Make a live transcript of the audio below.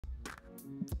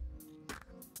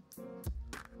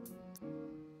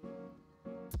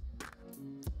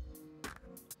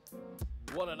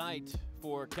What a night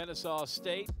for Kennesaw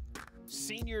State.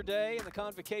 Senior day in the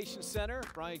Convocation Center.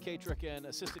 Brian Katrick and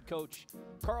assistant coach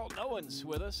Carl Nowens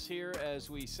with us here as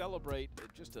we celebrate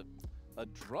just a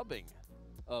drubbing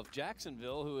of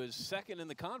Jacksonville, who is second in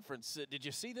the conference. Did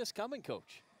you see this coming,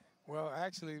 Coach? Well,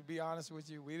 actually, to be honest with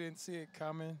you, we didn't see it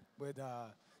coming, but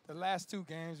the last two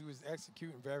games we was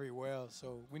executing very well,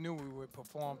 so we knew we would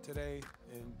perform today,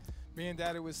 and being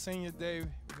that it was senior day,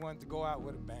 we wanted to go out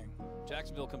with a bang.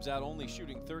 Jacksonville comes out only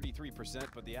shooting 33%,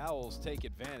 but the Owls take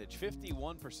advantage.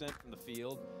 51% from the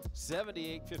field,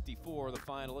 78-54 the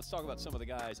final. Let's talk about some of the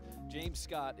guys. James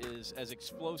Scott is as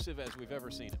explosive as we've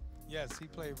ever seen him. Yes, he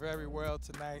played very well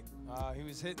tonight. He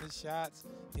was hitting his shots.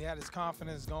 He had his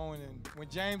confidence going, and when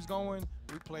James going,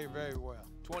 we played very well.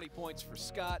 20 points for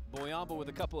Scott. Boyamba with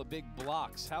a couple of big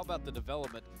blocks. How about the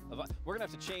development of? We're gonna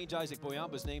have to change Isaac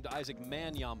Boyamba's name to Isaac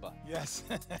Manyamba. Yes,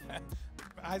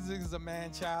 Isaac is a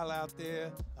man-child out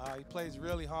there. He plays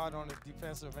really hard on the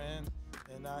defensive end,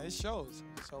 and it shows.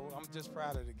 So I'm just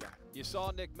proud of the guy. You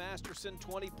saw Nick Masterson,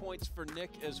 20 points for Nick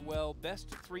as well.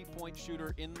 Best three-point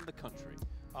shooter in the country.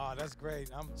 Oh, that's great.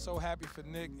 I'm so happy for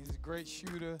Nick. He's a great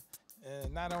shooter,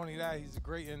 and not only that, he's a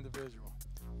great individual.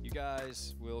 You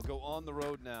guys will go on the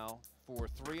road now for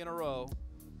 3 in a row.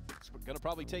 It's going to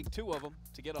probably take 2 of them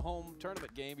to get a home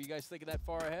tournament game. Are you guys thinking that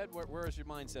far ahead? Where is your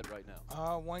mindset right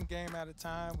now? One game at a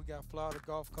time. We got Florida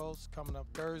Gulf Coast coming up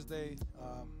Thursday.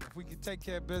 If we can take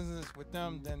care of business with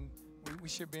them, then we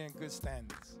should be in good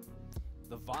standings.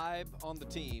 The vibe on the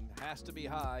team has to be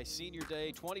high. Senior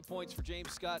day, 20 points for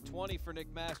James Scott, 20 for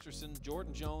Nick Masterson,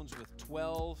 Jordan Jones with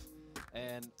 12,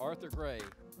 and Arthur Gray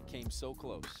came so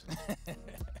close.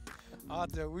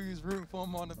 Arthur, we was rooting for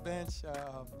him on the bench.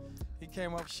 He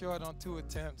came up short on 2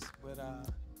 attempts, but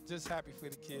just happy for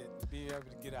the kid to be able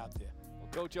to get out there. Well,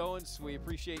 Coach Owens, we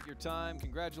appreciate your time.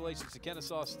 Congratulations to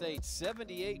Kennesaw State,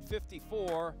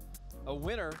 78-54, a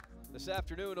winner this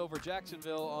afternoon over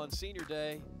Jacksonville on Senior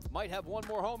Day. Might have one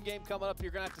more home game coming up.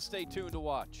 You're going to have to stay tuned to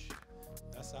watch.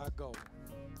 That's our goal.